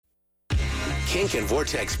Kink and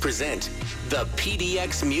Vortex present the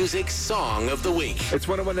PDX Music Song of the Week. It's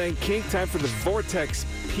 101.9 Kink, time for the Vortex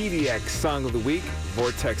PDX Song of the Week.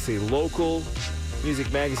 Vortex, a local music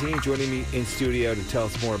magazine. Joining me in studio to tell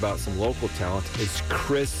us more about some local talent is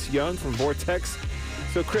Chris Young from Vortex.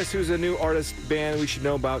 So, Chris, who's a new artist band we should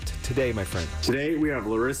know about today, my friend? Today we have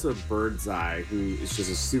Laryssa Birdseye, who is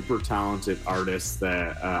just a super talented artist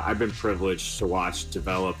that I've been privileged to watch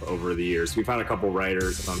develop over the years. We've had a couple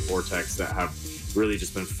writers on Vortex that have really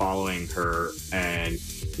just been following her, and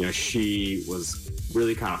she was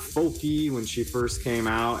really kind of folky when she first came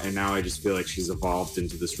out, and now I just feel like she's evolved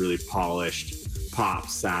into this really polished pop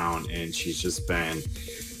sound, and she's just been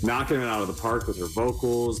knocking it out of the park with her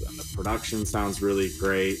vocals, and the production sounds really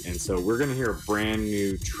great. And so we're going to hear a brand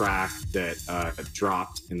new track that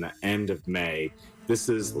dropped in the end of May. This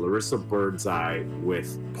is Laryssa Birdseye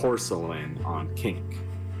with Porcelain on Kink.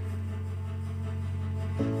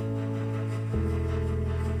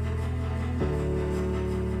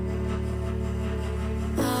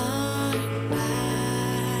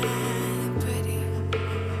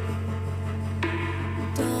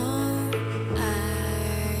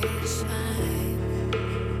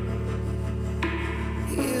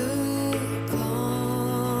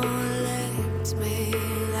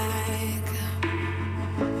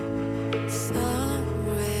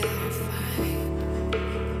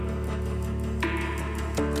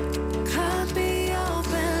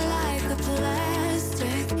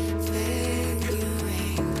 Plastic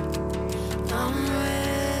figurine. I'm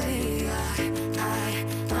ready.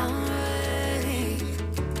 I'm ready.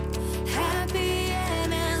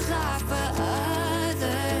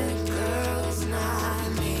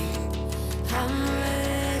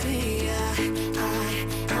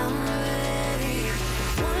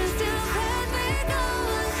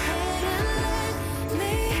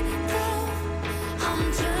 I'm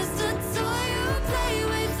just a toy you play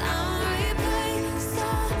with. I'm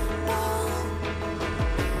replaceable.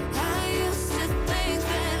 I used to think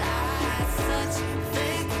that I had such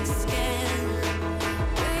thick skin.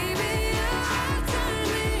 Baby, you turned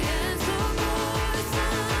me into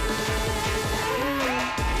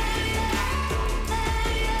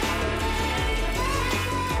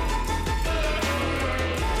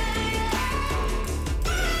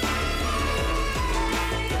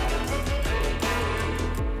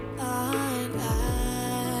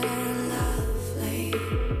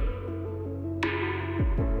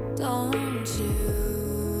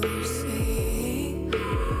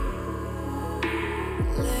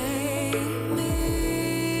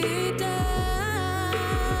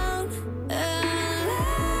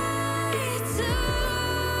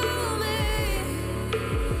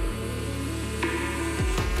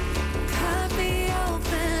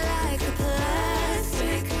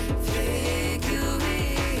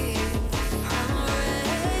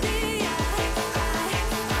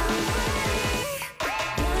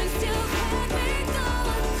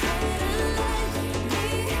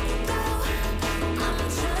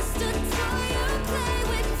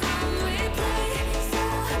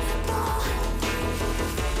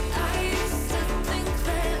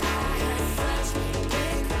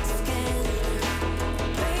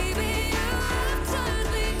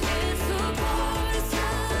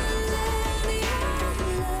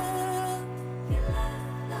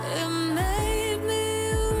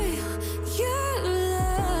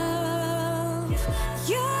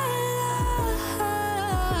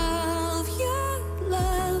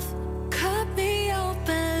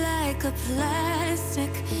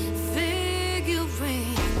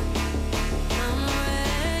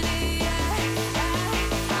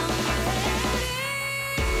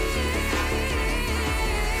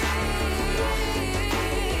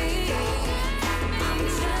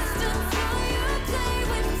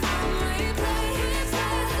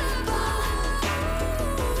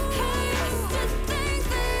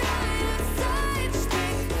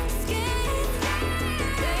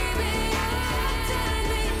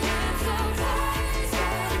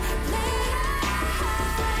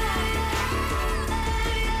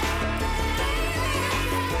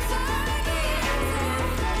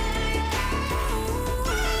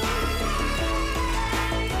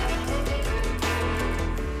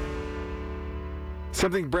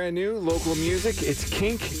Something brand new, local music. It's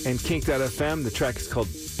Kink and Kink.fm. The track is called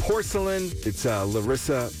Porcelain. It's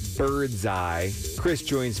Laryssa Birdseye. Chris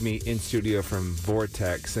joins me in studio from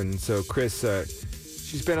Vortex. And so, Chris,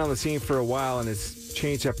 she's been on the scene for a while and has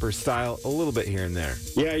changed up her style a little bit here and there.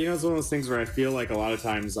 Yeah, it's one of those things where I feel like a lot of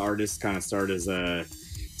times artists kind of start as a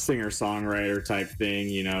singer-songwriter type thing.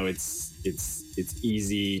 You know, it's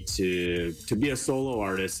easy to be a solo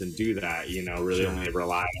artist and do that, you know, really only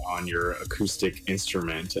rely on your acoustic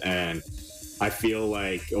instrument. And I feel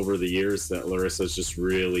like over the years that Laryssa's just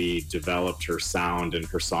really developed her sound and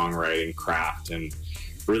her songwriting craft and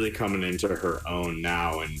really coming into her own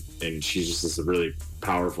now. And she's just a really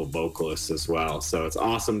powerful vocalist as well. So it's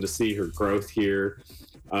awesome to see her growth here.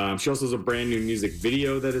 She also has a brand new music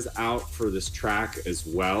video that is out for this track as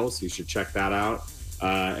well, so you should check that out.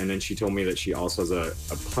 And then she told me that she also has a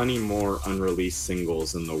plenty more unreleased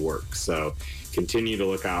singles in the works. So continue to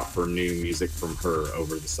look out for new music from her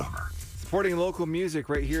over the summer. Supporting local music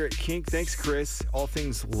right here at Kink. Thanks, Chris. All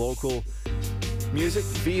things local music,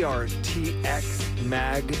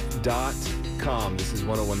 vrtxmag.com. This is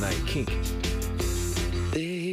 1019 Kink.